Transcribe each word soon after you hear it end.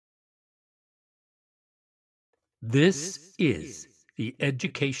This is the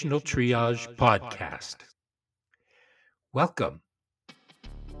Educational Triage Podcast. Welcome.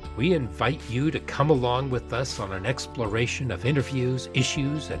 We invite you to come along with us on an exploration of interviews,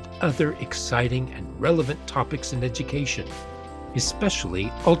 issues, and other exciting and relevant topics in education,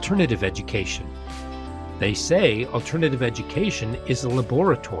 especially alternative education. They say alternative education is a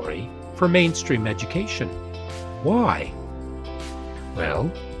laboratory for mainstream education. Why?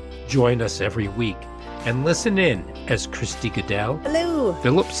 Well, join us every week and listen in as Christy Goodell, Hello,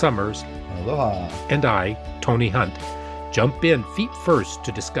 Philip Summers, Aloha. and I, Tony Hunt, jump in feet first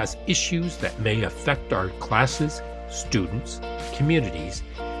to discuss issues that may affect our classes, students, communities,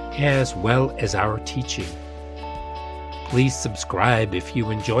 as well as our teaching. Please subscribe if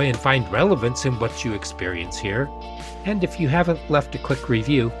you enjoy and find relevance in what you experience here. And if you haven't left a quick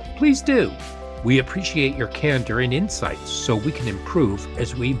review, please do. We appreciate your candor and insights so we can improve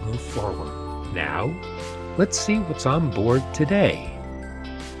as we move forward. Now, let's see what's on board today.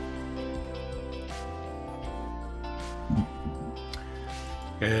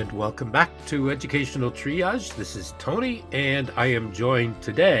 And welcome back to Educational Triage. This is Tony, and I am joined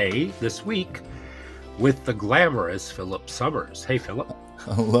today, this week, with the glamorous Philip Summers. Hey, Philip.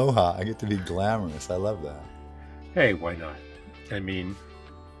 Aloha. I get to be glamorous. I love that. Hey, why not? I mean,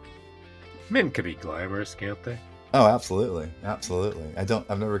 men can be glamorous, can't they? Oh, absolutely. Absolutely.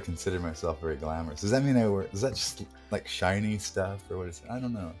 I've never considered myself very glamorous. Does that mean is that just like shiny stuff or what is it? I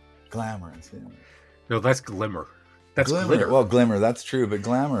don't know. Glamorous. Yeah. No, that's glimmer. That's glimmer. glitter. Well, glimmer, that's true, but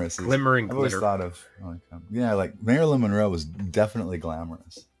glamorous is Glimmer and I've always glitter. thought of like Marilyn Monroe was definitely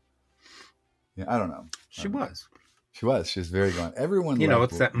glamorous. Yeah, I don't know. She was. She was very glamorous. Everyone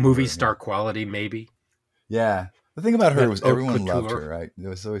It's that movie star quality, maybe. Yeah. The thing about her That was haute everyone loved couture. her, right? I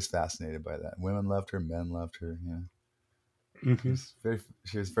was always fascinated by that. Women loved her, men loved her. Yeah. Mm-hmm.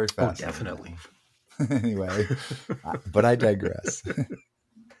 She was very Oh, fascinating. definitely. Anyway, but I digress.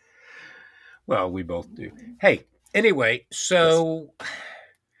 Well, we both do. Hey, anyway, so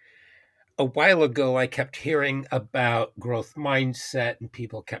a while ago I kept hearing about growth mindset, and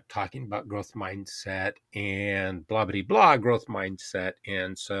people kept talking about growth mindset and blah, blah, blah, growth mindset.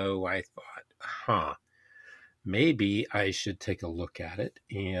 And so I thought, maybe I should take a look at it.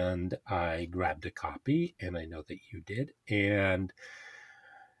 And I grabbed a copy, and I know that you did, and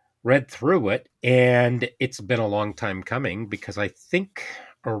read through it. And it's been a long time coming because I think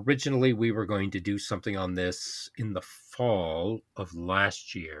originally we were going to do something on this in the fall of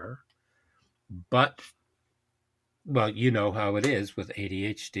last year. But, well, you know how it is with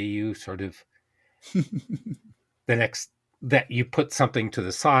ADHD. You sort of, that you put something to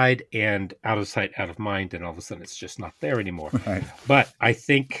the side and out of sight, out of mind, and all of a sudden it's just not there anymore. Right. But I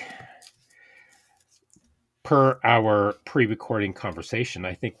think per our pre-recording conversation,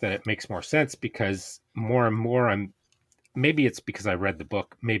 I think that it makes more sense because more and more maybe it's because I read the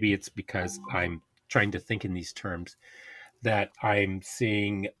book, maybe it's because I'm trying to think in these terms, that I'm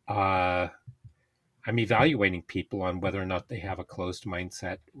seeing, I'm evaluating people on whether or not they have a closed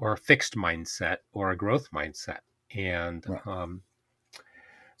mindset or a fixed mindset or a growth mindset. And Right.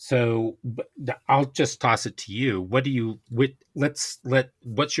 so I'll just toss it to you. What's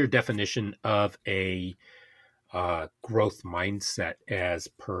your definition of a growth mindset as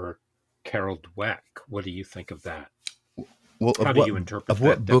per Carol Dweck? What do you think of that? Well, How do you interpret of that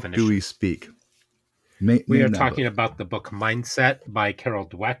what book definition? do we speak? We are talking about the book Mindset by Carol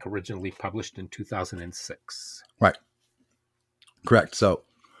Dweck, originally published in 2006. Right. Correct. So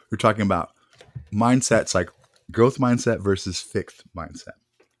we're talking about mindsets, like growth mindset versus fixed mindset.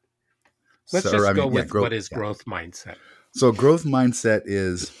 Let's go with what is growth mindset. So growth mindset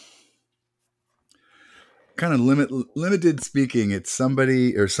is kind of limited speaking. It's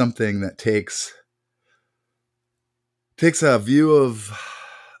somebody or something that takes a view of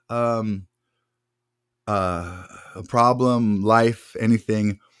a problem, life,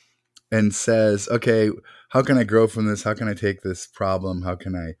 anything, and says, okay, how can I grow from this? How can I take this problem? How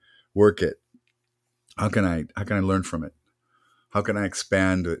can I work it? How can I learn from it? How can I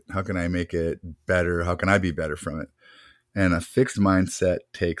expand it? How can I make it better? How can I be better from it? And a fixed mindset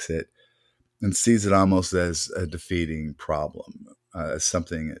takes it and sees it almost as a defeating problem, as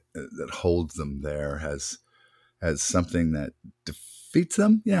something that holds them there, as something that defeats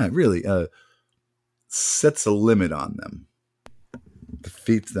them. Yeah, really sets a limit on them,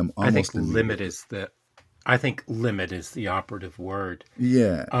 defeats them almost. I think limit is the operative word.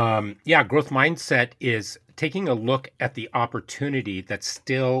 Yeah. Growth mindset is taking a look at the opportunity that's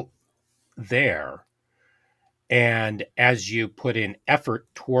still there. And as you put in effort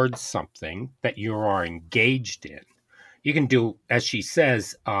towards something that you are engaged in, you can do, as she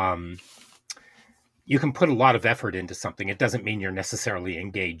says, you can put a lot of effort into something. It doesn't mean you're necessarily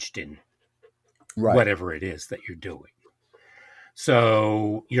engaged in Right. whatever it is that you're doing.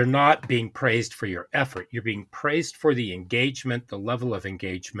 So you're not being praised for your effort. You're being praised for the engagement, the level of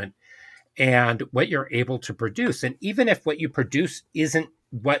engagement, and what you're able to produce. And even if what you produce isn't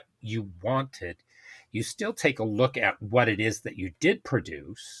what you wanted, you still take a look at what it is that you did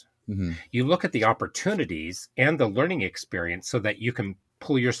produce. Mm-hmm. You look at the opportunities and the learning experience so that you can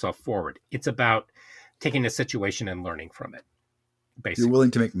pull yourself forward. It's about taking a situation and learning from it, basically. You're willing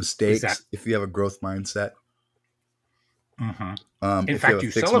to make mistakes That, if you have a growth mindset. mm-hmm. In If fact,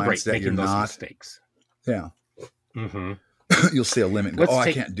 you celebrate mindset, making those mistakes. Yeah. Mm-hmm. You'll see a limit and go,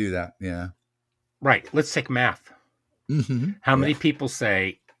 I can't do that. Yeah. Right. Let's take math. Mm-hmm. How many people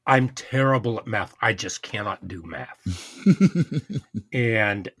say, I'm terrible at math. I just cannot do math.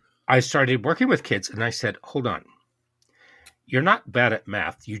 And I started working with kids and I said, hold on. You're not bad at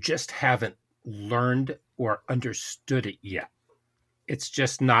math. You just haven't learned or understood it yet. It's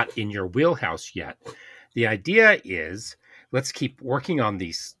just not in your wheelhouse yet. The idea is let's keep working on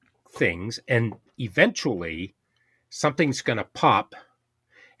these things and eventually something's going to pop.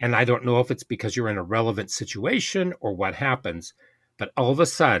 And I don't know if it's because you're in a relevant situation or what happens, but all of a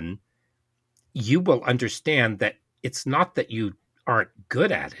sudden you will understand that it's not that you aren't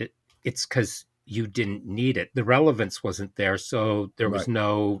good at it. It's because you didn't need it. The relevance wasn't there. So there was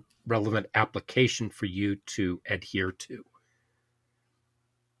no relevant application for you to adhere to.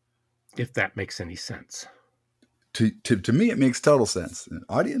 If that makes any sense. To me, it makes total sense.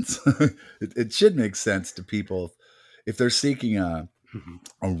 Audience, it should make sense to people if they're seeking a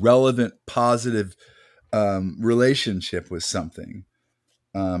relevant, positive relationship with something,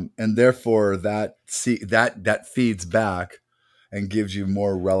 and therefore that feeds back and gives you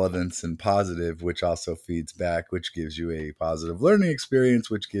more relevance and positive, which also feeds back, which gives you a positive learning experience,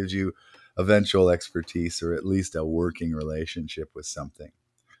 which gives you eventual expertise or at least a working relationship with something.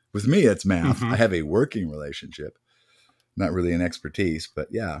 With me, it's math. Mm-hmm. I have a working relationship, not really an expertise, but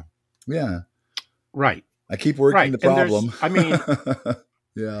yeah. Right. I keep working the problem. I mean,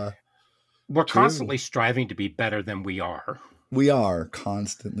 yeah. We're constantly striving to be better than we are. We are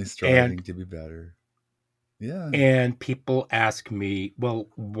constantly striving to be better. Yeah. And people ask me, well,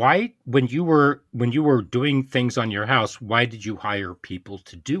 why, when you were doing things on your house, why did you hire people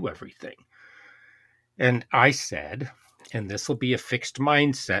to do everything? And I said, and this will be a fixed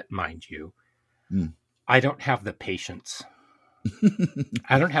mindset, mind you, I don't have the patience.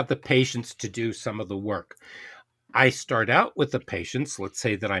 I don't have the patience to do some of the work. I start out with the patience. Let's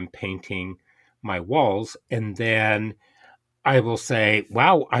say that I'm painting my walls, and then I will say,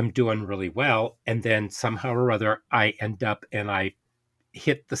 wow, I'm doing really well. And then somehow or other, I end up and I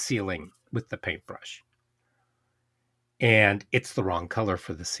hit the ceiling with the paintbrush. And it's the wrong color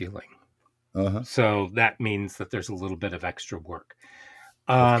for the ceiling. Uh-huh. So that means that there's a little bit of extra work.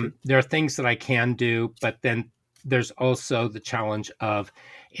 There are things that I can do, but then there's also the challenge of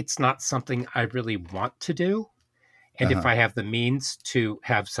it's not something I really want to do. And if I have the means to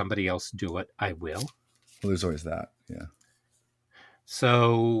have somebody else do it, I will. Well, there's always that. Yeah.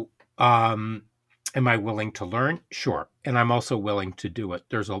 So, am I willing to learn? Sure. And I'm also willing to do it.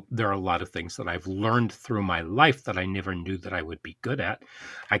 There are a lot of things that I've learned through my life that I never knew that I would be good at.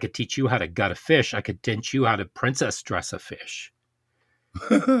 I could teach you how to gut a fish. I could teach you how to princess dress a fish.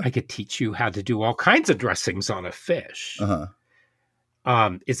 I could teach you how to do all kinds of dressings on a fish.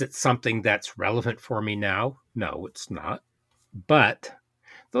 Is it something that's relevant for me now? No, it's not. But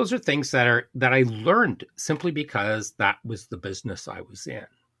those are things that I learned simply because that was the business I was in.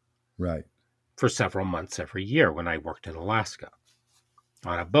 Right. For several months every year when I worked in Alaska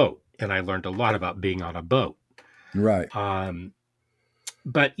on a boat. And I learned a lot about being on a boat. Right.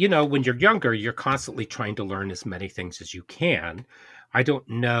 But, when you're younger, you're constantly trying to learn as many things as you can. I don't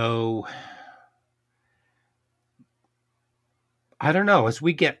know. As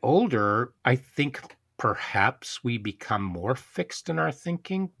we get older, I think perhaps we become more fixed in our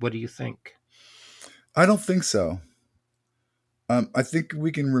thinking. What do you think? I don't think so. I think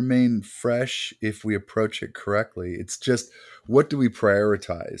we can remain fresh if we approach it correctly. It's just, what do we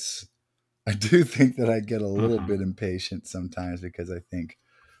prioritize? I do think that I get a little bit impatient sometimes because I think,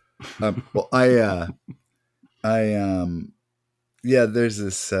 there's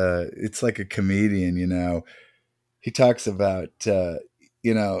this, it's like a comedian, he talks about,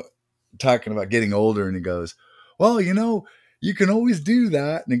 talking about getting older, and he goes, well, you can always do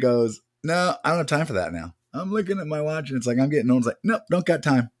that. And he goes, no, I don't have time for that now. I'm looking at my watch and it's like, I'm getting old. It's like, nope, don't got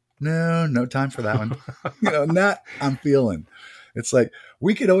time. No time for that one. Not I'm feeling. It's like,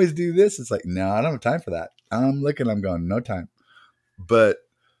 we could always do this. It's like, no, I don't have time for that. I'm looking, I'm going, no time. But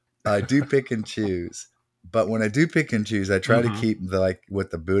I do pick and choose. But when I do pick and choose, I try to Mm-hmm. keep the like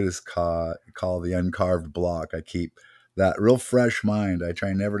what the Buddhists call the uncarved block. I keep that real fresh mind. I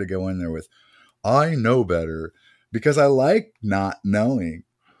try never to go in there with I know better because I like not knowing.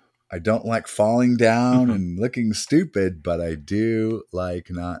 I don't like falling down Mm-hmm. and looking stupid, but I do like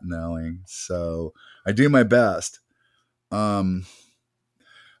not knowing. So I do my best. Um,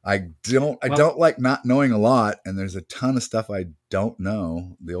 I Well, don't like not knowing a lot, and there's a ton of stuff I don't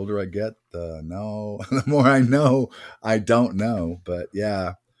know. The older I get, the more I know I don't know. But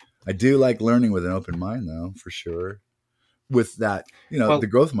yeah, I do like learning with an open mind though, for sure. With that, the well,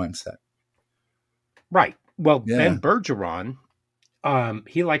 growth mindset. right. Well, Yeah. Ben Bergeron,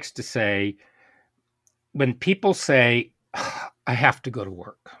 he likes to say, when people say, I have to go to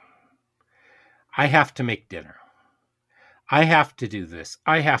work, I have to make dinner, I have to do this,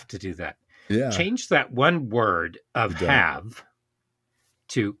 I have to do that, Yeah. change that one word of You don't. have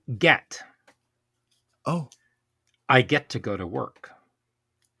to get. Oh, I get to go to work.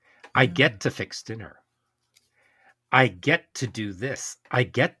 I yeah. get to fix dinner. I get to do this. I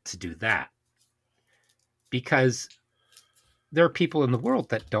get to do that. Because there are people in the world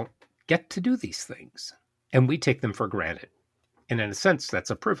that don't get to do these things. And we take them for granted. And in a sense, that's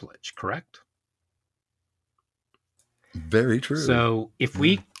a privilege, correct? Very true. So if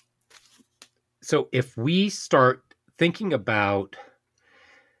Yeah. we start thinking about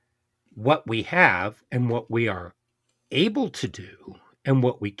what we have and what we are able to do and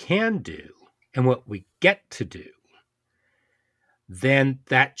what we can do and what we get to do, then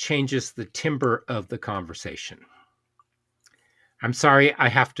that changes the timbre of the conversation. I'm sorry, I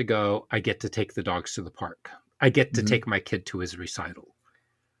have to go. I get to take the dogs to the park. I get to Mhm. take my kid to his recital.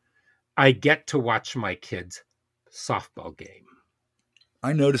 I get to watch my kid's softball game.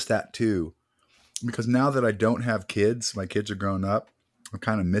 I noticed that too because now that I don't have kids, my kids are grown up. I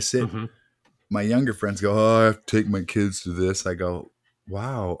kind of miss it. Mm-hmm. My younger friends go, "Oh, I have to take my kids to this." I go,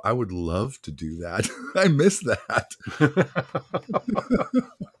 "Wow, I would love to do that. I miss that."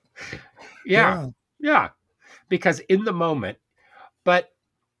 Yeah, Yeah. yeah. Because in the moment, but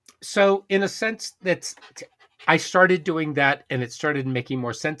so in a sense, I started doing that and it started making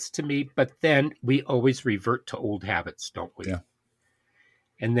more sense to me. But then we always revert to old habits, don't we? Yeah.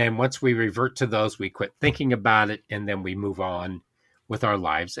 And then once we revert to those, we quit thinking about it and then we move on with our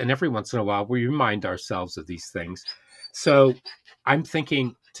lives. And every once in a while, we remind ourselves of these things. So I'm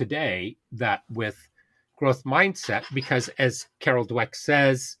thinking today that with growth mindset, because as Carol Dweck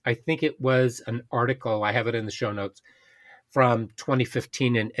says, I think it was an article, I have it in the show notes from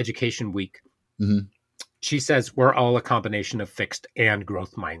 2015 in Education Week. Hmm. She says we're all a combination of fixed and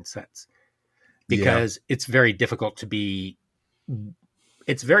growth mindsets Yeah. because it's very difficult to be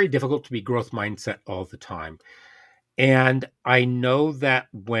growth mindset all the time. And I know that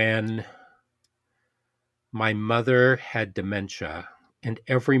when my mother had dementia, and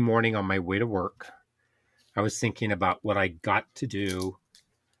every morning on my way to work, I was thinking about what I got to do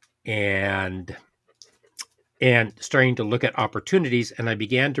and starting to look at opportunities. And I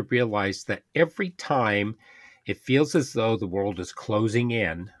began to realize that every time it feels as though the world is closing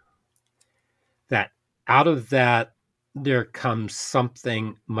in, that out of that there comes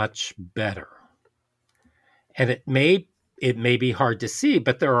something much better. And it may be hard to see,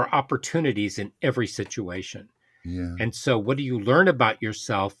 but there are opportunities in every situation. Yeah. And so what do you learn about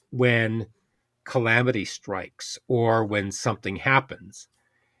yourself when calamity strikes or when something happens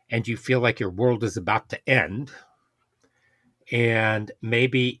and you feel like your world is about to end? And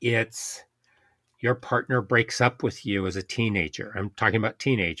maybe it's your partner breaks up with you as a teenager. I'm talking about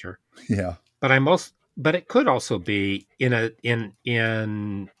teenager, Yeah. but it could also be in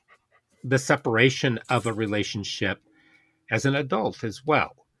the separation of a relationship as an adult as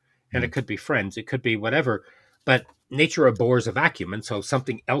well. And Mm. it could be friends, it could be whatever, but nature abhors a vacuum. And so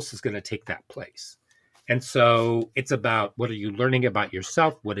something else is going to take that place. And so it's about, what are you learning about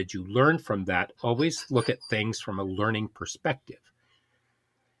yourself? What did you learn from that? Always look at things from a learning perspective.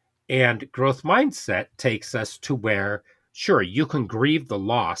 And growth mindset takes us to where, sure, you can grieve the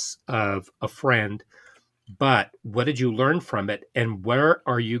loss of a friend, but what did you learn from it? And where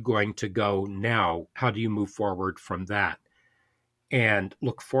are you going to go now? How do you move forward from that and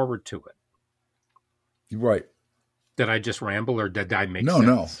look forward to it? You're right. Did I just ramble or did I make No,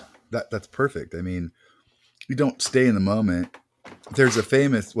 no. sense? That's perfect. I mean, you don't stay in the moment. There's a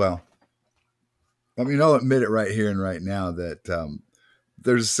famous, well, I mean, I'll admit it right here and right now that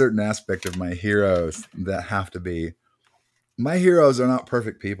there's a certain aspect of my heroes that have to be. My heroes are not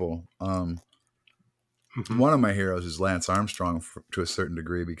perfect people. Mm-hmm. One of my heroes is Lance Armstrong to a certain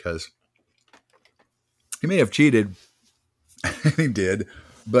degree because he may have cheated, and he did,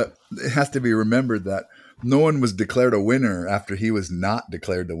 But it has to be remembered that no one was declared a winner after he was not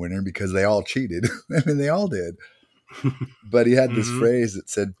declared the winner because they all cheated. I mean, they all did. But he had this Mm-hmm. phrase that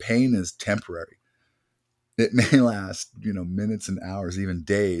said, pain is temporary. It may last, minutes and hours, even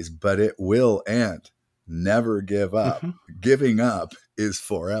days, but it will end. Never give up. Mm-hmm. Giving up is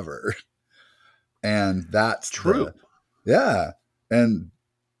forever. And that's True. yeah. And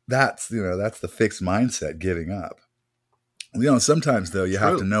that's the fixed mindset, giving up. Sometimes though you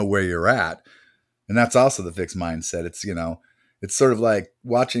have to True. know where you're at. And that's also the fixed mindset. It's sort of like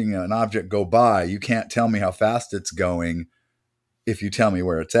watching an object go by. You can't tell me how fast it's going if you tell me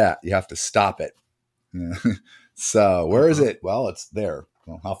where it's at. You have to stop it. So where is it? Well, it's there.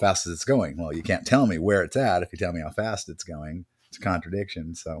 Well, how fast is it going? Well, you can't tell me where it's at if you tell me how fast it's going. It's a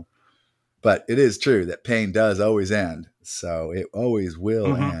contradiction. So, but it is true that pain does always end. So it always will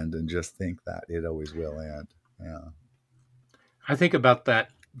Mm-hmm. end, and just think that it always will end. Yeah. I think about that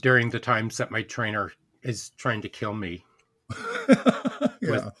during the times that my trainer is trying to kill me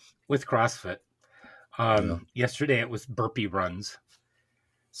Yeah. with CrossFit. Yeah. Yesterday it was burpee runs.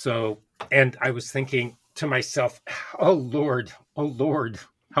 So, and I was thinking to myself, oh Lord,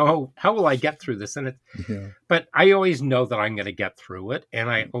 how will I get through this? Yeah. But I always know that I'm going to get through it. And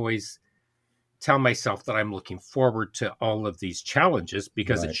I always tell myself that I'm looking forward to all of these challenges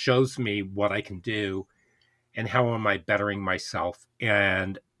because it Right. shows me what I can do and how am I bettering myself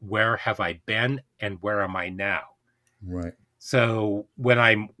and where have I been and where am I now? Right. So when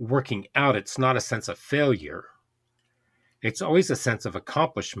I'm working out, it's not a sense of failure. It's always a sense of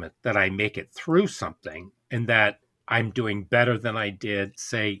accomplishment that I make it through something and that I'm doing better than I did,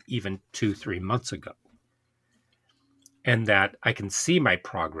 say, even 2-3 months ago. And that I can see my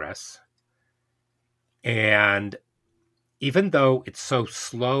progress. And even though it's so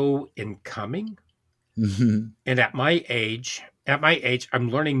slow in coming, Mm-hmm. and at my age, I'm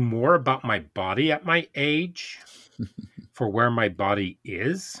learning more about my body at my age for where my body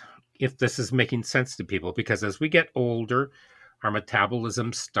is, if this is making sense to people, because as we get older, our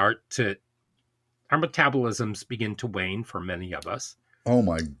metabolisms begin to wane for many of us. Oh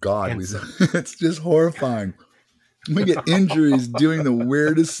my God. And so It's just horrifying. We get injuries doing the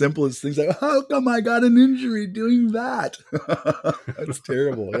weirdest, simplest things. Like, how come I got an injury doing that? That's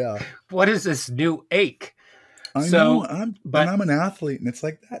terrible. Yeah. what is this new ache? I know. So, I'm but an athlete, and it's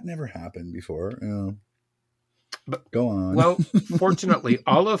like that never happened before. but Go on. well, fortunately,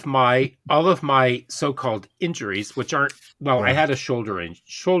 all of my so-called injuries, which aren't well, I Yeah. had a shoulder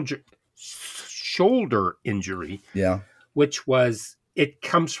injury, Yeah. which it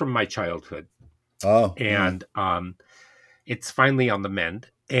comes from my childhood, Oh. Yeah. and it's finally on the mend.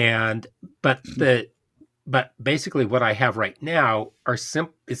 And but basically, what I have right now is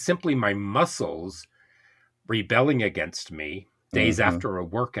simply my muscles rebelling against me days Uh-huh. after a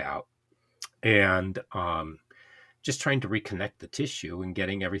workout, and just trying to reconnect the tissue and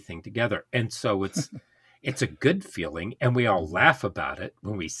getting everything together. And so it's a good feeling, and we all laugh about it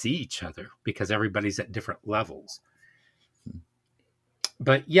when we see each other because everybody's at different levels.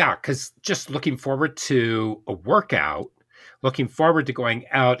 But yeah, because just looking forward to a workout, looking forward to going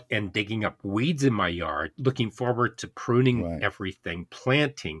out and digging up weeds in my yard, looking forward to pruning Right. everything,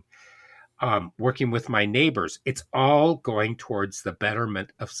 planting, working with my neighbors, it's all going towards the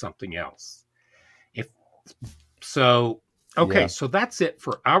betterment of something else. If so, okay, Yeah. so that's it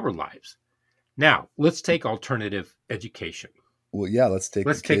for our lives. Now, let's take alternative education. Well, yeah. Let's take the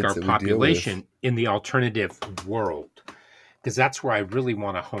Let's take kids our that we deal with. population in the alternative world, because that's where I really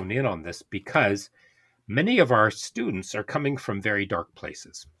want to hone in on this, because many of our students are coming from very dark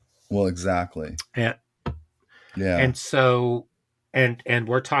places. Well, exactly. And, Yeah. and so, and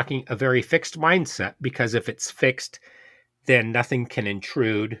we're talking a very fixed mindset, because if it's fixed, then nothing can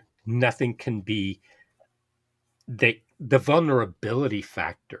intrude, nothing can be, the vulnerability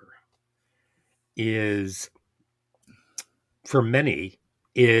factor is, for many,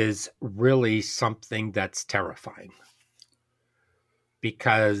 is really something that's terrifying,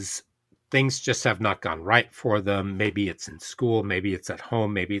 because things just have not gone right for them. Maybe it's in school, maybe it's at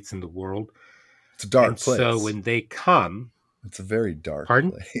home, maybe it's in the world. It's a And dark so place. when they come, It's a very dark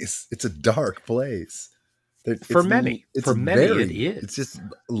pardon? place. It's a dark place. For many, it It's just is.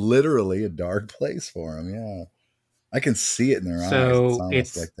 literally a dark place for them. Yeah. I can see it in their eyes. It's So almost like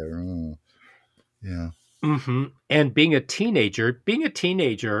it's, they're, yeah. and being a teenager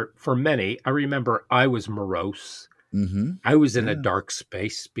for many, I remember I was morose. Mm-hmm. I was in a Yeah. dark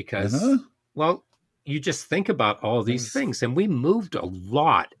space because, Uh-huh. well, you just think about all That these was, things, and we moved a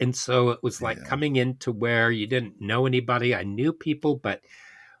lot. And so it was like yeah. coming into where you didn't know anybody. I knew people, but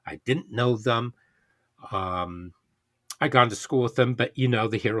I didn't know them. Um, I gone to school with them, but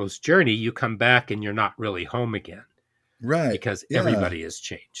the hero's journey, you come back and you're not really home again Right. because Yeah. everybody has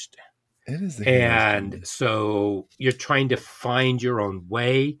changed. It is the hero's And journey. so you're trying to find your own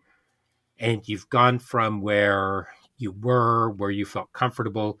way, and you've gone from where where you felt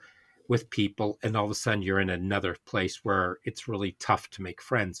comfortable with people, and all of a sudden you're in another place where it's really tough to make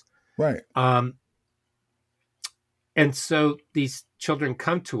friends. Right. Um, and so these children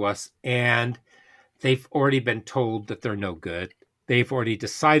come to us, and they've already been told that they're no good. They've already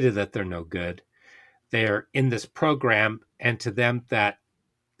decided that they're no good. They're in this program, and to them, that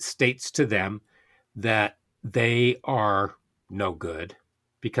states to them that they are no good,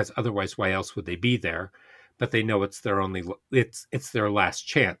 because otherwise, why else would they be there? But they know it's their last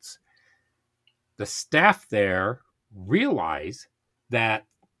chance. The staff there realize that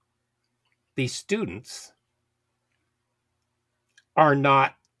these students are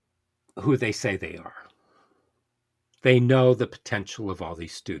not who they say they are. They know the potential of all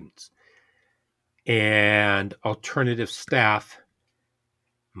these students. And alternative staff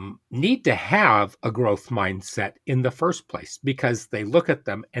need to have a growth mindset in the first place, because they look at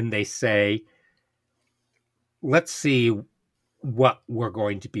them and they say, let's see what we're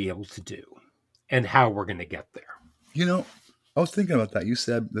going to be able to do and how we're going to get there. I was thinking about that. You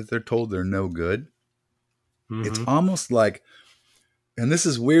said that they're told they're no good. It's Mm-hmm. almost like, and this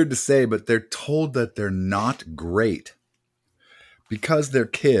is weird to say, but they're told that they're not great because they're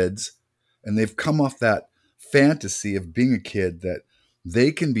kids and they've come off that fantasy of being a kid that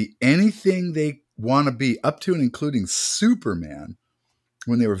they can be anything they want to be, up to and including Superman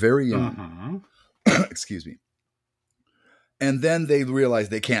when they were very young. Mm-hmm. Excuse me. And then they realize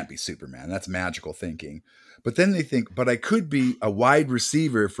they can't be Superman. That's magical thinking. But then they think, but I could be a wide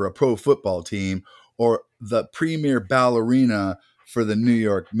receiver for a pro football team or the premier ballerina for the New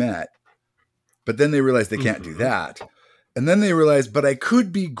York Met. But then they realize they can't do that. And then they realize, but I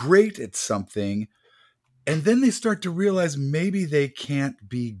could be great at something. And then they start to realize maybe they can't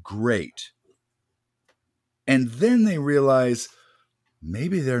be great. And then they realize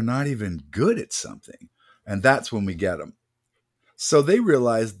maybe they're not even good at something. And that's when we get them. So they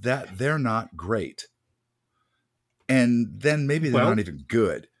realize that they're not great. And then maybe they're not even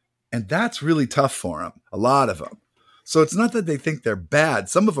good. And that's really tough for them, a lot of them. So it's not that they think they're bad.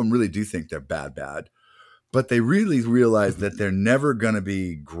 Some of them really do think they're bad. But they really realize that they're never going to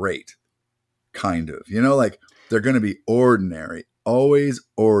be great, kind of. Like they're going to be ordinary, always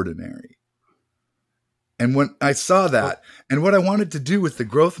ordinary. And when I saw that, and what I wanted to do with the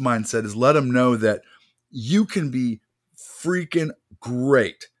growth mindset is let them know that you can be freaking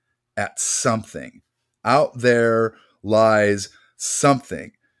great at something. Out there lies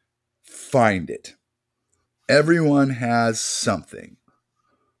something. Find it. Everyone has something.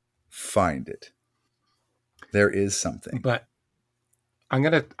 Find it. There is something. But I'm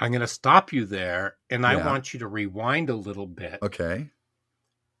gonna stop you there, and I want you to rewind a little bit. Okay.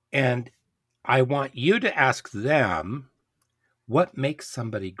 And I want you to ask them, what makes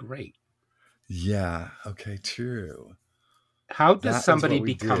somebody great? Yeah. Okay. True. How does somebody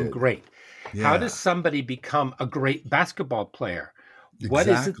become great? Yeah. How does somebody become a great basketball player? Exactly. What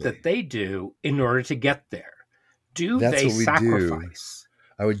is it that they do in order to get there? They sacrifice?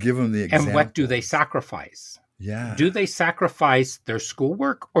 I would give them the example. And what do they sacrifice? Yeah. Do they sacrifice their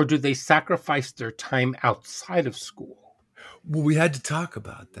schoolwork, or do they sacrifice their time outside of school? Well, we had to talk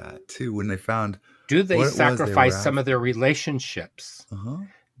about that too when they found. Do they sacrifice some of their relationships? Uh-huh.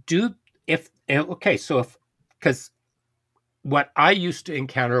 Because what I used to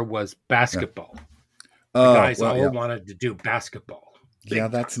encounter was basketball. The guys wanted to do basketball. Yeah,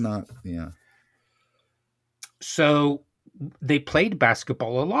 that's not. Yeah. So they played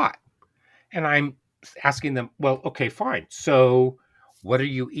basketball a lot. And I'm asking them, well, okay, fine. So what are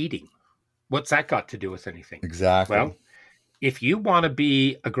you eating? What's that got to do with anything? Exactly. Well, if you want to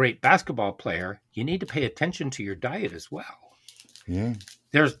be a great basketball player, you need to pay attention to your diet as well. Yeah.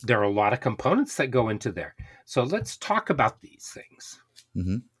 There are a lot of components that go into there. So let's talk about these things.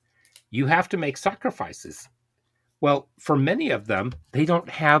 Mm-hmm. You have to make sacrifices. Well, for many of them, they don't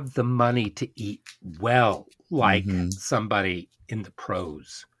have the money to eat well like somebody in the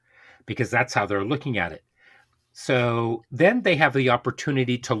pros, because that's how they're looking at it. So then they have the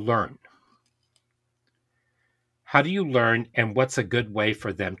opportunity to learn. How do you learn, and what's a good way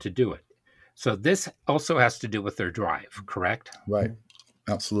for them to do it? So this also has to do with their drive, correct? Right.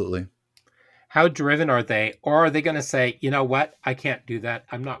 Absolutely. How driven are they? Or are they going to say, you know what? I can't do that.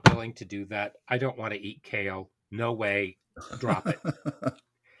 I'm not willing to do that. I don't want to eat kale. No way. Drop it.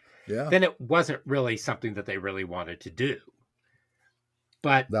 Yeah. Then it wasn't really something that they really wanted to do.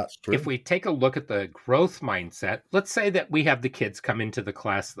 But That's if true. we take a look at the growth mindset, let's say that we have the kids come into the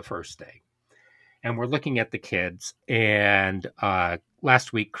class the first day, and we're looking at the kids. And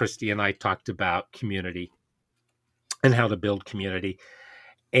last week, Christy and I talked about community and how to build community.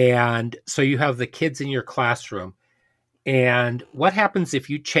 And so you have the kids in your classroom. And what happens if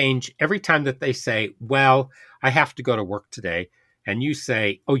you change every time that they say, well, I have to go to work today? And you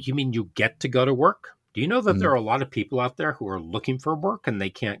say, oh, you mean you get to go to work? Do you know that there Mm, are a lot of people out there who are looking for work and they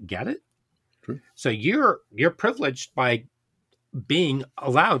can't get it? true. So you're privileged by being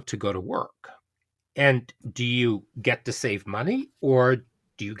allowed to go to work. And do you get to save money, or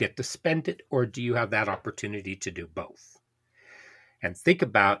do you get to spend it, or do you have that opportunity to do both? And think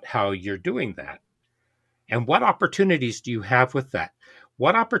about how you're doing that. And what opportunities do you have with that?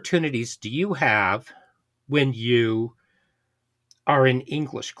 What opportunities do you have when you are in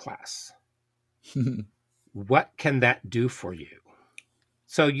English class? What can that do for you?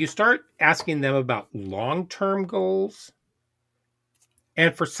 So you start asking them about long-term goals.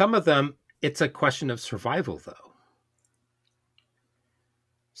 And for some of them, it's a question of survival, though.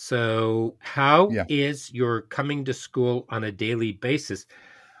 So, how Yeah. is your coming to school on a daily basis?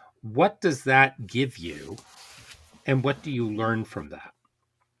 What does that give you? And what do you learn from that?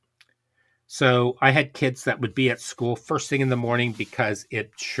 So, I had kids that would be at school first thing in the morning because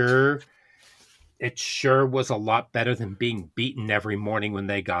it sure was a lot better than being beaten every morning when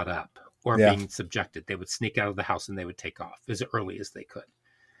they got up or Yeah. being subjected. They would sneak out of the house and they would take off as early as they could.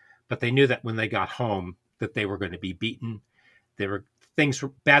 But they knew that when they got home that they were going to be beaten.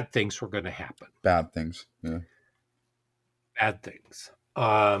 Bad things were going to happen. Bad things. Yeah. Bad things.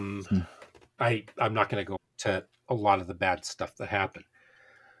 Hmm. I'm not going to go into a lot of the bad stuff that happened.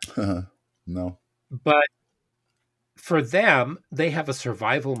 No. But for them, they have a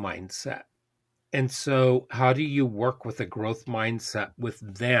survival mindset. And so how do you work with a growth mindset with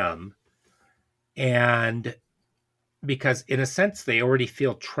them? And because in a sense, they already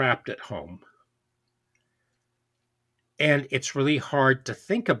feel trapped at home. And it's really hard to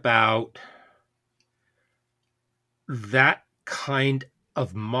think about that kind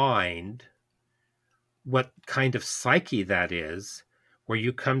of mind, what kind of psyche that is, where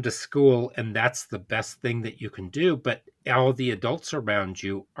you come to school and that's the best thing that you can do, but all the adults around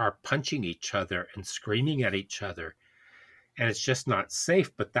you are punching each other and screaming at each other. And it's just not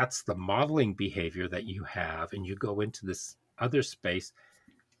safe, but that's the modeling behavior that you have. And you go into this other space.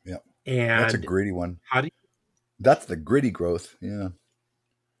 Yeah. That's a And gritty one. how do you, That's the gritty growth. Yeah.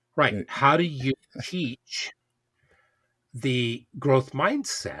 right? Yeah. How do you teach the growth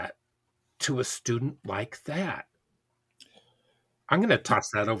mindset to a student like that? I'm going to toss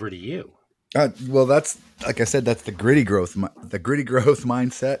that over to you. Well, that's like I said. That's the gritty growth. The gritty growth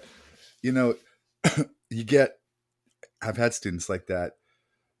mindset. You know, you get. I've had students like that.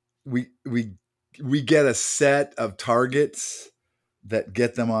 We get a set of targets that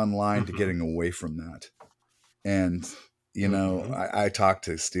get them online to Mm-hmm. getting away from that. And Mm-hmm. I talk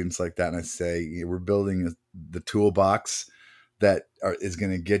to students like that, and I say we're building the toolbox that is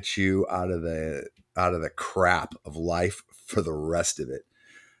going to get you out of the crap of life for the rest of it.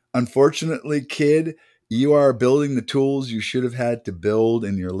 Unfortunately, kid, you are building the tools you should have had to build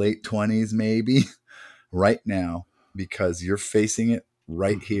in your late 20s, maybe right now, because you're facing it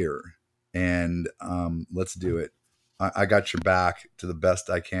right Mm-hmm. here. And let's do it. I got your back to the best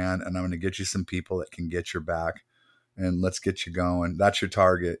I can, and I'm going to get you some people that can get your back, and let's get you going. That's your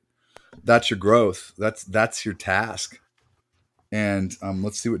target. That's your growth. That's your task. And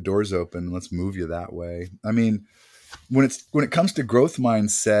let's see what doors open. Let's move you that way. I mean, when it comes to growth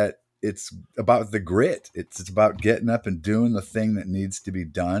mindset, it's about the grit. It's about getting up and doing the thing that needs to be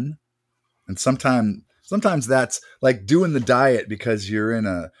done. And sometimes that's like doing the diet because you're in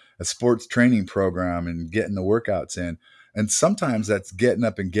a sports training program and getting the workouts in. And sometimes that's getting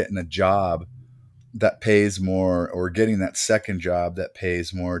up and getting a job that pays more, or getting that second job that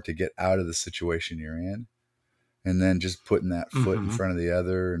pays more to get out of the situation you're in. And then just putting that foot in Mm-hmm. front of the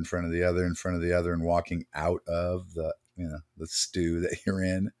other, in front of the other, in front of the other, and walking out of the stew that you're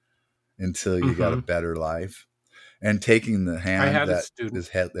in until you got a Mm-hmm. better life, and taking the I hand had a that student. is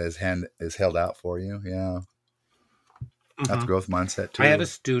held out for you. Yeah, that's Mm-hmm. growth mindset I had a too.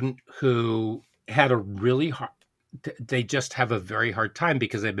 student who had a really hard. They just have a very hard time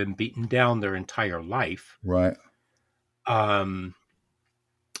because they've been beaten down their entire life. Right. Um,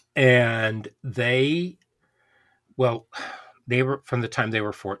 and well, they were from the time they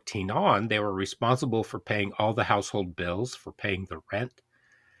were 14 on, they were responsible for paying all the household bills, for paying the rent,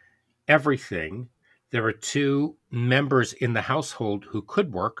 everything. There were two members in the household who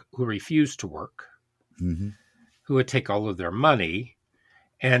could work, who refused to work, Hmm. who would take all of their money.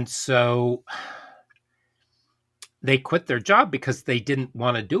 And so they quit their job because they didn't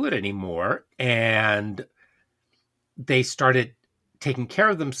want to do it anymore. And they started taking care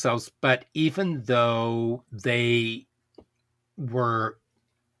of themselves. But even though were,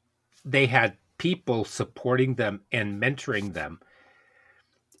 they had people supporting them and mentoring them,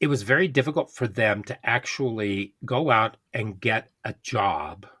 it was very difficult for them to actually go out and get a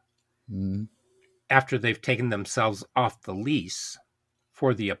job Mm. after they've taken themselves off the lease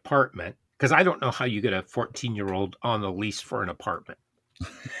for the apartment. Because I don't know how you get a 14-year-old on the lease for an apartment.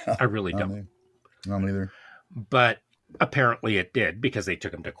 I really don't. Not either. But apparently it did because they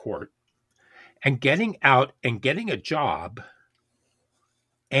took him to court. And getting out and getting a job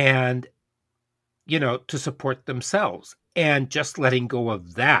and, to support themselves and just letting go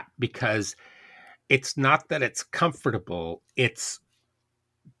of that, because it's not that it's comfortable. It's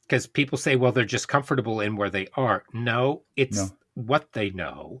because people say, well, they're just comfortable in where they are. No, it's what they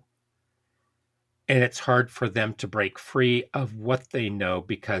know. And it's hard for them to break free of what they know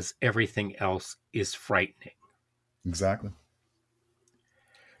because everything else is frightening. Exactly.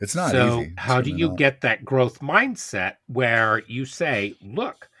 It's not so easy. How do you get that growth mindset where you say,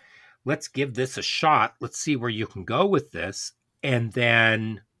 look, let's give this a shot. Let's see where you can go with this. And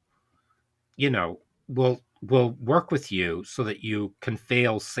then, we'll work with you so that you can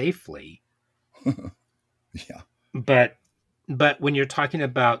fail safely. Yeah. But when you're talking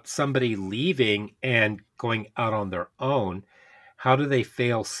about somebody leaving and going out on their own, how do they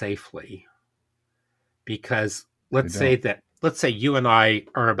fail safely? Because let's say you and I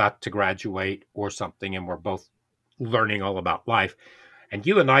are about to graduate or something, and we're both learning all about life. And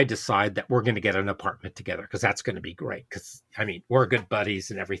you and I decide that we're going to get an apartment together because that's going to be great. Because, we're good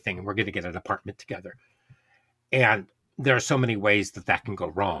buddies and everything, and we're going to get an apartment together. And there are so many ways that can go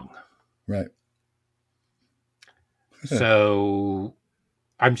wrong. Right. So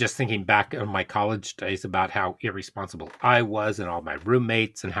I'm just thinking back on my college days about how irresponsible I was and all my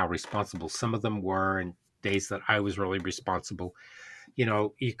roommates and how responsible some of them were, and days that I was really responsible.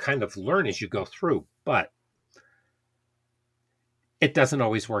 You kind of learn as you go through, but it doesn't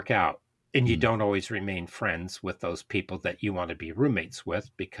always work out. And you don't always remain friends with those people that you want to be roommates with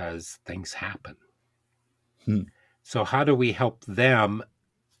because things happen. So how do we help them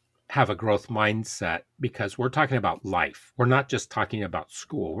have a growth mindset? Because we're talking about life. We're not just talking about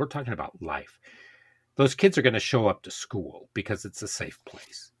school. We're talking about life. Those kids are going to show up to school because it's a safe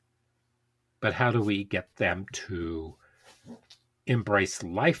place. But how do we get them to embrace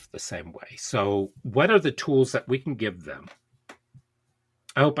life the same way? So what are the tools that we can give them?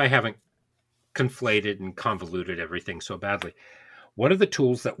 I hope I haven't conflated and convoluted everything so badly. What are the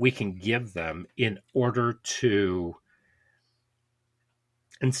tools that we can give them in order to,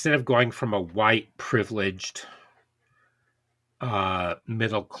 instead of going from a white, privileged,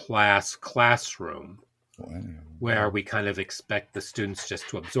 middle class classroom where we kind of expect the students just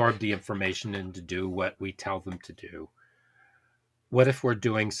to absorb the information and to do what we tell them to do? What if we're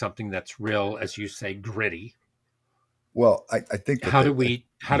doing something that's real, as you say, gritty? Well, I think how do we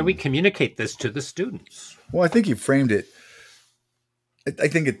communicate this to the students? Well, I think you framed it. I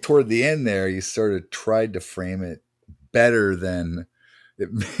think toward the end there, you sort of tried to frame it better than it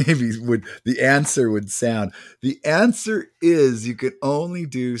maybe the answer would sound. The answer is you can only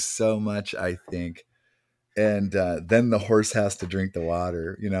do so much, I think. And then the horse has to drink the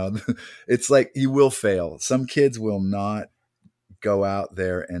water. It's like you will fail. Some kids will not go out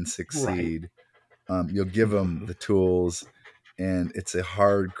there and succeed. Right. You'll give them the tools, and it's a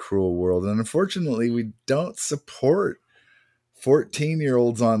hard, cruel world. And unfortunately, we don't support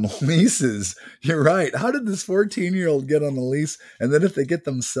 14-year-olds on leases. You're right. How did this 14-year-old get on the lease? And then if they get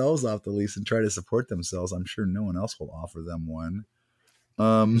themselves off the lease and try to support themselves, I'm sure no one else will offer them one.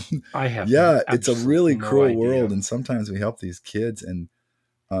 I have. Yeah, it's a really cruel world. And sometimes we help these kids. And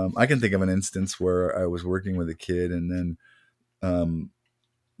I can think of an instance where I was working with a kid and then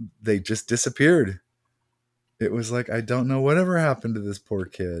they just disappeared. It was like, I don't know whatever happened to this poor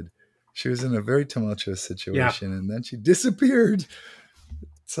kid. She was in a very tumultuous situation, and then she disappeared.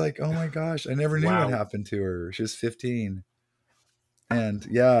 It's like, oh my gosh, I never knew what happened to her. She was 15.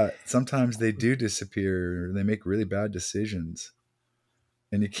 And sometimes they do disappear. They make really bad decisions.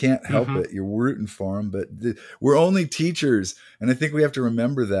 And you can't help it. You're rooting for them, but we're only teachers. And I think we have to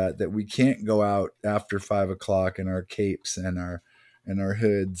remember that we can't go out after 5 o'clock in our capes and our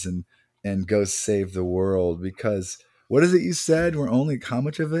hoods and go save the world, because what is it you said? We're only how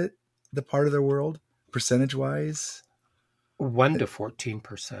much of it? The part of the world, percentage wise? 1 to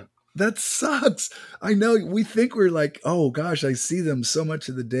 14%. That sucks. I know we think we're like, oh gosh, I see them so much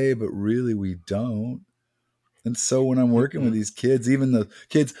of the day, but really we don't. And so when I'm working with Mm-mm. these kids, even the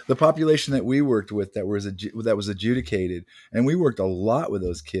kids, the population that we worked with that was adjudicated, and we worked a lot with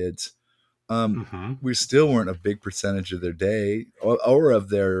those kids. Mm-hmm. We still weren't a big percentage of their day or of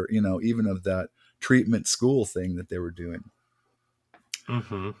their, even of that treatment school thing that they were doing.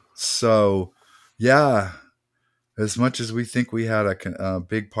 Mm-hmm. So, yeah, as much as we think we had a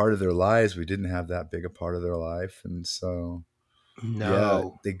big part of their lives, we didn't have that big a part of their life. And so, yeah,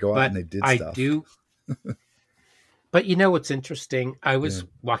 No, they go out and but they did I stuff. do. But you know what's interesting? I Yeah. was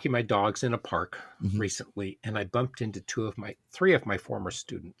walking my dogs in a park Hmm. recently, and I bumped into three of my former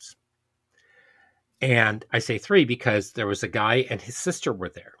students. And I say three because there was a guy and his sister were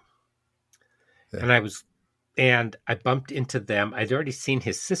there. Yeah. And I bumped into them. I'd already seen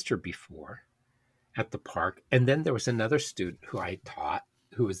his sister before at the park. And then there was another student who I taught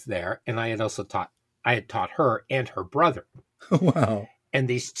who was there. And I had taught her and her brother. Wow. And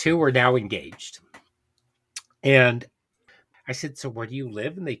these two were now engaged. And I said, "So where do you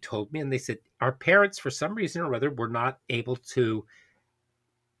live?" And they told me, and they said, "Our parents, for some reason or other, were not able to,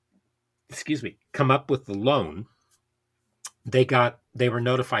 come up with the loan. They were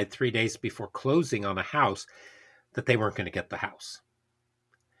notified 3 days before closing on a house that they weren't going to get the house."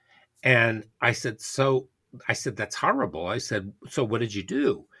 And I said, "That's horrible." I said, "So what did you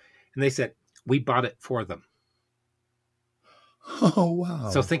do?" And they said, "We bought it for them." Oh,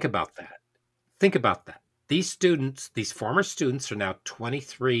 So wow. think about that. Think about that. These former students are now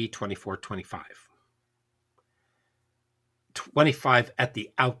 23, 24, 25. 25 at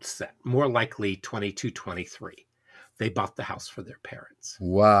the outset, more likely 22, 23. They bought the house for their parents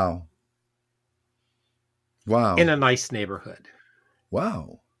Wow. in Wow. a nice neighborhood.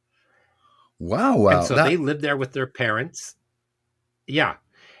 Wow. Wow. And Wow. so they lived there with their parents. Yeah.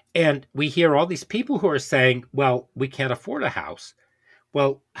 And we hear all these people who are saying, well, we can't afford a house.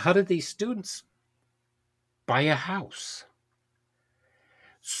 Well, how did these students buy a house?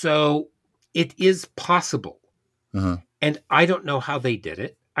 So it is possible. Uh-huh. And I don't know how they did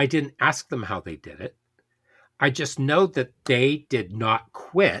it. I didn't ask them how they did it. I just know that they did not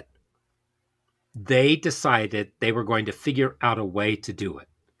quit. They decided they were going to figure out a way to do it.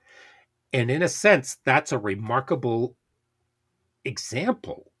 And in a sense, that's a remarkable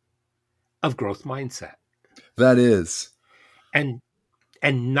example of growth mindset. That is. And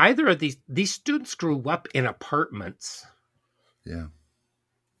neither of these students grew up in apartments. Yeah.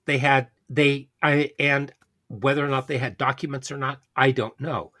 They had they I and whether or not they had documents or not, I don't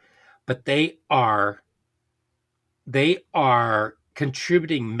know. But they are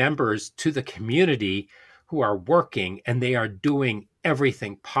contributing members to the community who are working, and they are doing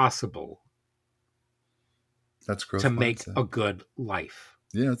everything possible That's to growth make mindset. a good life.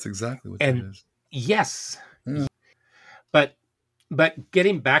 Yeah, that's exactly what that And is. yes, Yeah. but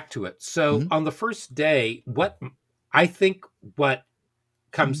getting back to it. So Hmm. on the first day, what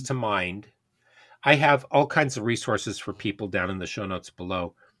comes Hmm. to mind, I have all kinds of resources for people down in the show notes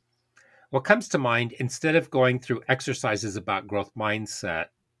below. What comes to mind, instead of going through exercises about growth mindset,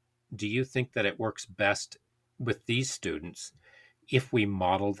 do you think that it works best with these students if we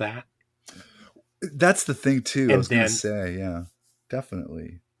model that? That's the thing too. I And was going to then say, yeah,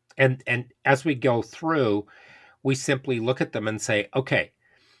 definitely. and as we go through, we simply look at them and say, okay,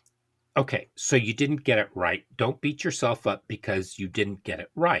 so you didn't get it right. Don't beat yourself up because you didn't get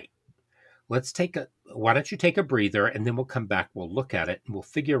it right. Why don't you take a breather, and then we'll come back, we'll look at it, and we'll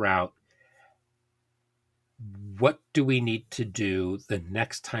figure out what do we need to do the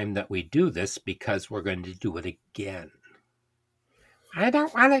next time that we do this, because we're going to do it again. I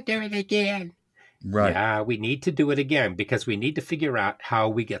don't want to do it again. Right. Yeah, we need to do it again because we need to figure out how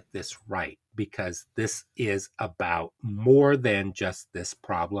we get this right, because this is about more than just this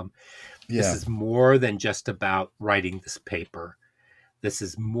problem. This Yeah. is more than just about writing this paper. This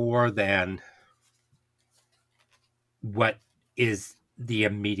is more than what is the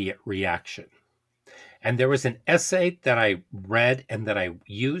immediate reaction. And there was an essay that I read and that I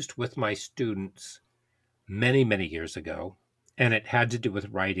used with my students many, many years ago, and it had to do with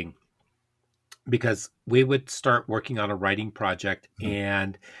writing, because we would start working on a writing project. Uh-huh.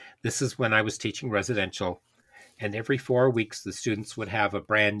 And this is when I was teaching residential. And every 4 weeks, the students would have a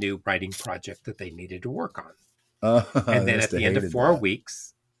brand new writing project that they needed to work on. And They then must at have the end of hated four that.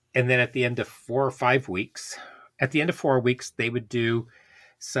 weeks, and then at the end of 4 or 5 weeks, at the end of 4 weeks, they would do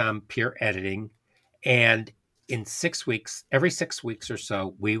some peer editing. And in 6 weeks, every 6 weeks or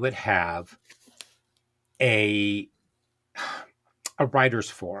so, we would have a writer's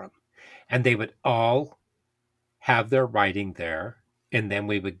forum, and they would all have their writing there, and then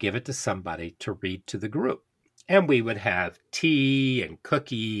we would give it to somebody to read to the group. And we would have tea and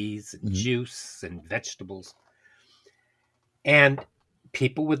cookies and Hmm. juice and vegetables. And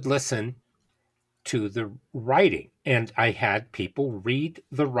people would listen to the writing. And I had people read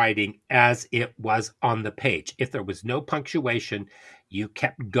the writing as it was on the page. If there was no punctuation, you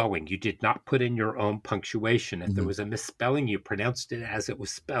kept going. You did not put in your own punctuation. If there Hmm. was a misspelling, you pronounced it as it was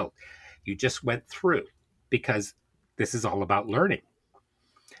spelled. You just went through, because this is all about learning.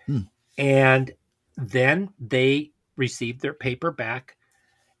 Hmm. And then they received their paper back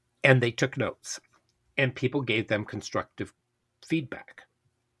and they took notes, and people gave them constructive feedback.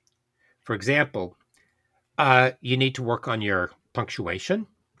 For example, you need to work on your punctuation.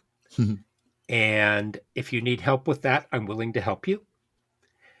 And if you need help with that, I'm willing to help you.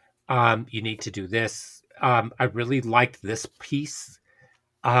 You need to do this. I really liked this piece.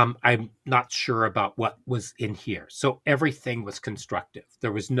 I'm not sure about what was in here. So everything was constructive.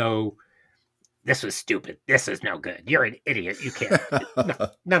 There was no, this was stupid. This is no good. You're an idiot. You can't. No,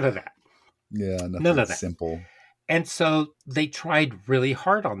 none of that. Yeah, None nothing of that. simple. And so they tried really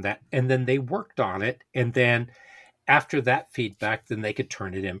hard on that. And then they worked on it. And then after that feedback, then they could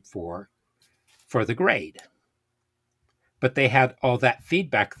turn it in for the grade. But they had all that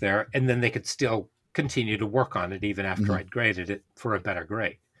feedback there, and then they could still continue to work on it even after I'd graded it for a better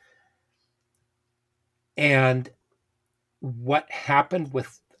grade. And what happened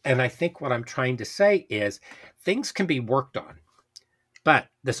with, and I think what I'm trying to say is things can be worked on. But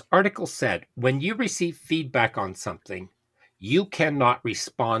this article said when you receive feedback on something, you cannot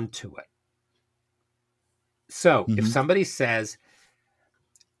respond to it. So if somebody says,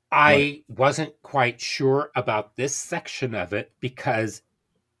 I wasn't quite sure about this section of it because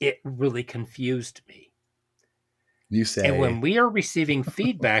it really confused me. You say, and when we are receiving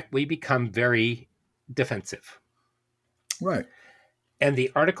feedback, we become very defensive. right. And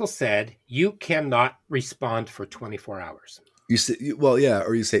the article said you cannot respond for 24 hours. You say, well, yeah,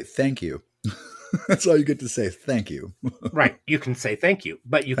 or you say thank you. That's all you get to say. Thank you. Right. You can say thank you,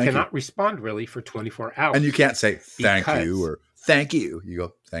 but you Thank you. cannot respond really for 24 hours. And you can't say thank Because- you or thank you. You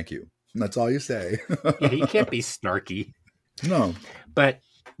go, thank you. And that's all you say. Yeah, you can't be snarky. No. But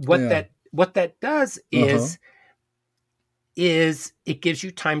what Yeah. that does is it gives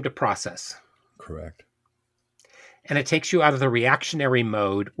you time to process. Correct. And it takes you out of the reactionary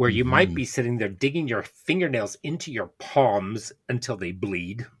mode where you might be sitting there digging your fingernails into your palms until they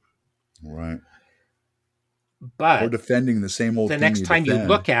bleed. Right. But Or defending the same old the thing next time defend. you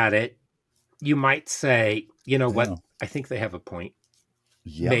look at it, you might say, you know what? Yeah. I think they have a point.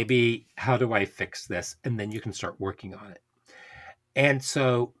 Yeah. Maybe how do I fix this? And then you can start working on it. And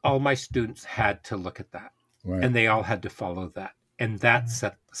so all my students had to look at that. Right. And they all had to follow that. And that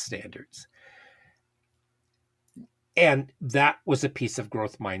set the standards. And that was a piece of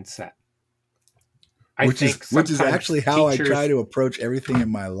growth mindset. Which is actually how I try to approach everything in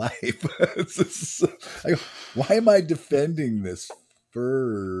my life. Why am I defending this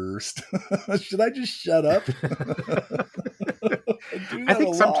first? Should I just shut up? I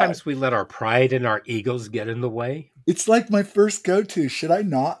think sometimes we let our pride and our egos get in the way. It's like my first go-to. Should I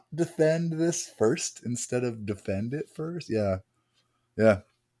not defend this first instead of defend it first? Yeah. Yeah.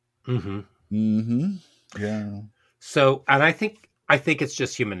 Yeah. So, and I think it's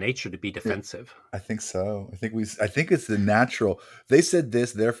just human nature to be defensive. I think so. I think it's the natural. They said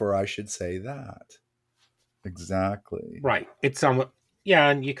this, therefore I should say that. Exactly. Right. It's somewhat, yeah,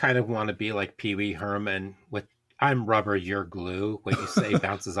 and you kind of want to be like Pee Wee Herman with I'm rubber, you're glue. What you say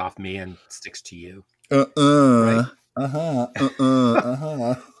bounces off me and sticks to you. Right?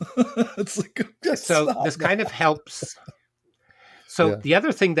 It's like, so this kind of helps. So the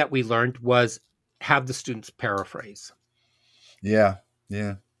other thing that we learned was have the students paraphrase. Yeah.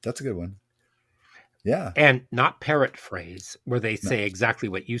 That's a good one. Yeah. And not parrot phrase where they say exactly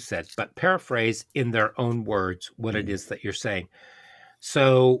what you said, but paraphrase in their own words what it is that you're saying.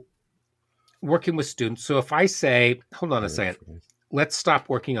 So working with students. So if I say, hold on a second, let's stop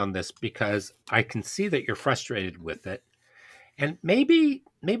working on this because I can see that you're frustrated with it. And maybe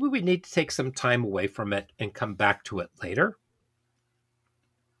we need to take some time away from it and come back to it later.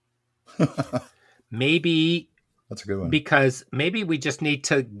 Maybe that's a good one. Because maybe we just need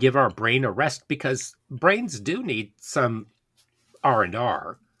to give our brain a rest because brains do need some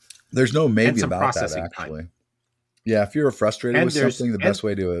R&R. There's no maybe about that, actually. Time. Yeah, if you're frustrated with something, the best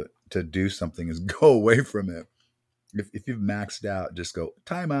way to do something is go away from it. If you've maxed out, just go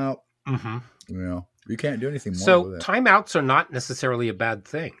time out. You know, you can't do anything more. So with it. Timeouts are not necessarily a bad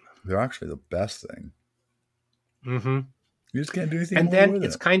thing. They're actually the best thing. You just can't do anything and more then with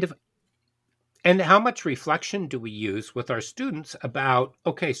it's it. kind of, and how much reflection do we use with our students about,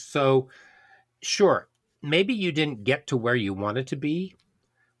 okay, so sure, maybe you didn't get to where you wanted to be.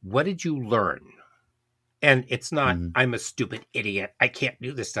 What did you learn? And it's not, Mhm. I'm a stupid idiot, I can't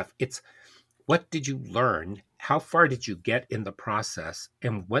do this stuff. It's, what did you learn? How far did you get in the process?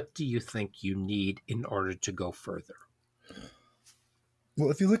 And what do you think you need in order to go further? Well,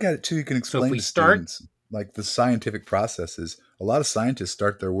 if you look at it too, you can So if explain we to start, students like the scientific processes. A lot of scientists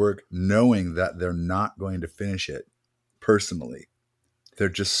start their work knowing that they're not going to finish it personally. They're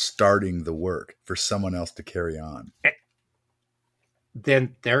just starting the work for someone else to carry on.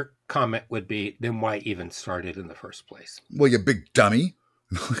 then their comment would be, then why even start it in the first place? Well, you big dummy.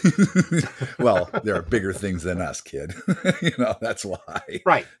 Well, there are bigger things than us, kid. That's why.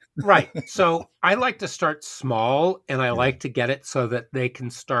 Right, right. So I like to start small, and I Yeah. like to get it so that they can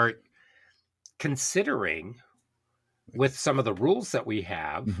start considering with some of the rules that we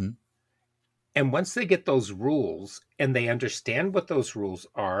have. Hmm. And once they get those rules and they understand what those rules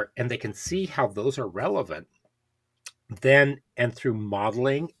are and they can see how those are relevant, then and through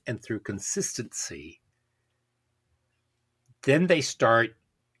modeling and through consistency, then they start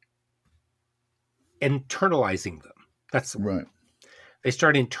internalizing them. That's the word. Right. They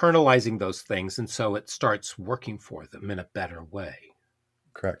start internalizing those things. And so it starts working for them in a better way.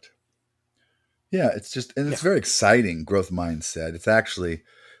 Correct. Yeah, it's just, and Yeah. it's very exciting growth mindset.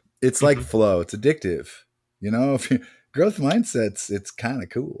 It's like Mhm. flow. It's addictive. If you growth mindsets, it's kind of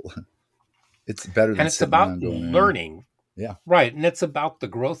cool. It's better And than it's sitting about around going, learning. yeah, Right. And it's about the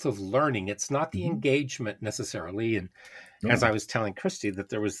growth of learning. It's not the hmm, engagement necessarily. And as no, I was telling Christy, that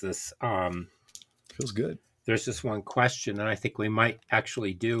there was this feels good. there's this one question, and I think we might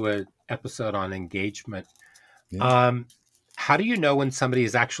actually do an episode on engagement. Yeah. Um, how do you know when somebody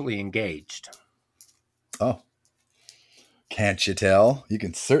is actually engaged? Oh, can't you tell? You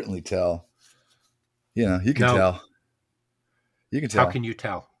can certainly tell. You can No. tell. You can How tell. can you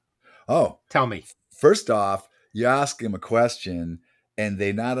tell? Oh, Tell me. first off, you ask them a question, and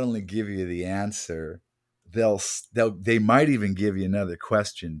they not only give you the answer, they might even give you another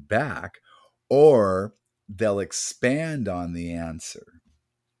question back, or they'll expand on the answer.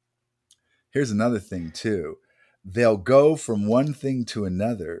 Here's another thing too. They'll go from one thing to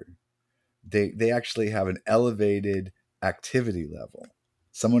another. They actually have an elevated activity level.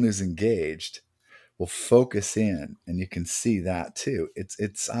 Someone who's engaged will focus in, and you can see that too.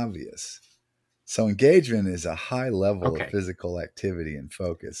 It's obvious. So engagement is a high level of Okay. physical activity and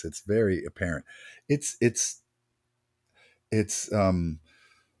focus. It's very apparent. It's it's it's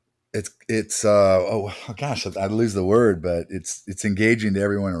oh gosh, I lose the word, but it's engaging to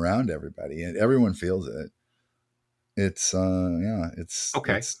everyone around everybody, and everyone feels it. It's yeah,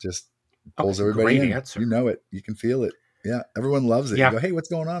 Okay. it's just Okay. pulls everybody Great in. answer. You know it. You can feel it. Yeah, everyone loves it. You Yeah. go, hey, what's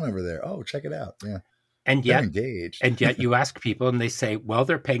going on over there? Oh, check it out. Yeah, And they're yet, engaged. and yet you ask people and they say, well,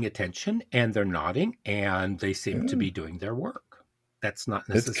 they're paying attention and they're nodding and they seem to Yeah. be doing their work. That's not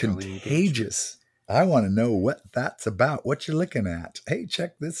It's necessarily engagement. contagious. I want to know what that's about. What you're looking at. Hey,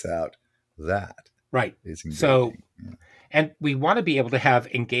 check this out. That Right. is So, engaging. Yeah. and we want to be able to have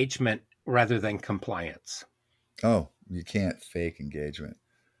engagement rather than compliance. Oh, you can't fake engagement.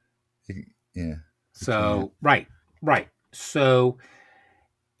 Yeah, you can't. So, right, right. So,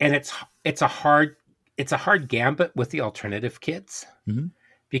 and it's a hard it's a hard gambit with the alternative kids Hmm.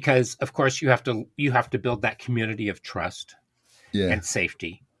 because of course you have to build that community of trust Yeah, and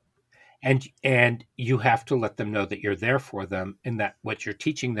safety, and you have to let them know that you're there for them and that what you're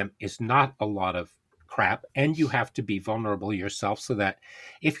teaching them is not a lot of crap, and you have to be vulnerable yourself so that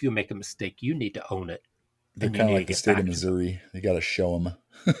if you make a mistake you need to own it they're and you kind of need to like the get state of back to them. Missouri. You got to show them.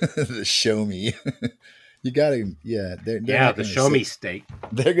 The show me. You got to. Yeah, they're Yeah, not the going to show me sit. state.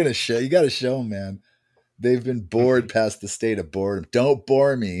 They're going to show. You got to show them, man. They've been bored Mhm. past the state of boredom. Don't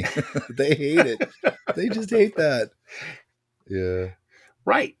bore me. They hate it. They just hate that. Yeah,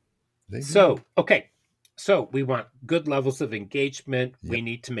 Right. they do. So, okay. So we want good levels of engagement. We Yep.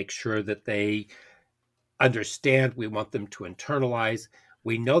 need to make sure that they understand. We want them to internalize.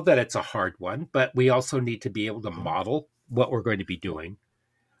 We know that it's a hard one, but we also need to be able to model what we're going to be doing.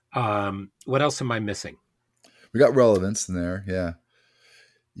 What else am I missing? We got relevance in there. Yeah.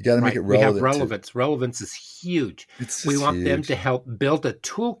 You got to make Right. it We have relevant to. relevance. Relevance is huge. It's We just want them to huge. help build a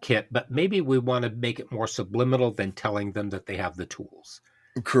toolkit, but maybe we want to make it more subliminal than telling them that they have the tools.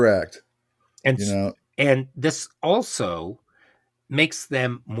 Correct. And You know, and this also makes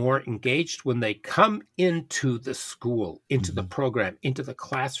them more engaged when they come into the school, into the mhm. program, into the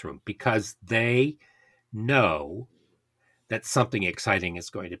classroom, because they know that something exciting is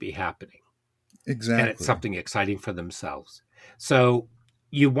going to be happening and it's Exactly. something exciting for themselves. So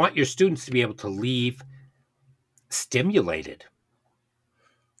you want your students to be able to leave stimulated.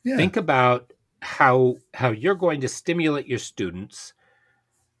 Yeah. Think about how you're going to stimulate your students'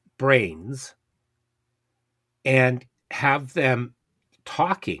 brains and have them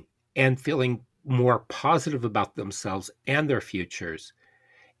talking and feeling more positive about themselves and their futures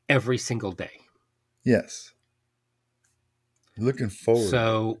every single day. Yes. Looking forward.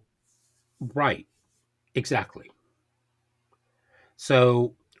 So, right, exactly.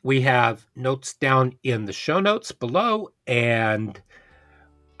 So we have notes down in the show notes below, and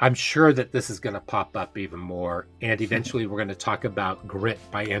I'm sure that this is going to pop up even more. And eventually we're going to talk about Grit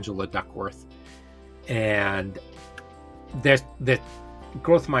by Angela Duckworth. And that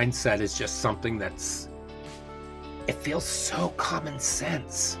growth mindset is just something it feels so common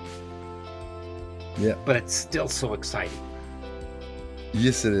sense. Yeah. But it's still so exciting.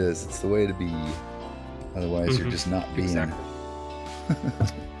 Yes, it is. It's the way to be. Otherwise, you're just not being. Exactly.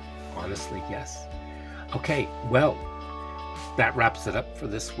 Honestly, yes. Okay, well, that wraps it up for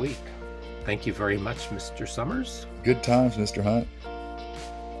this week. Thank you very much, Mr. Summers. Good times, Mr. Hunt.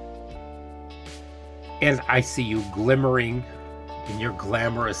 And I see you glimmering in your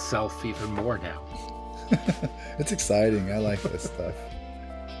glamorous self even more now. It's exciting. I like this stuff.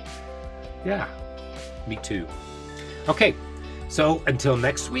 Yeah, me too. Okay, so until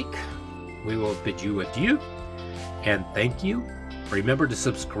next week, we will bid you adieu and thank you. Remember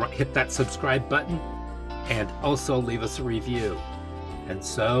to hit that subscribe button and also leave us a review. And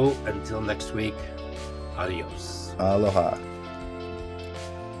so until next week, adios. Aloha.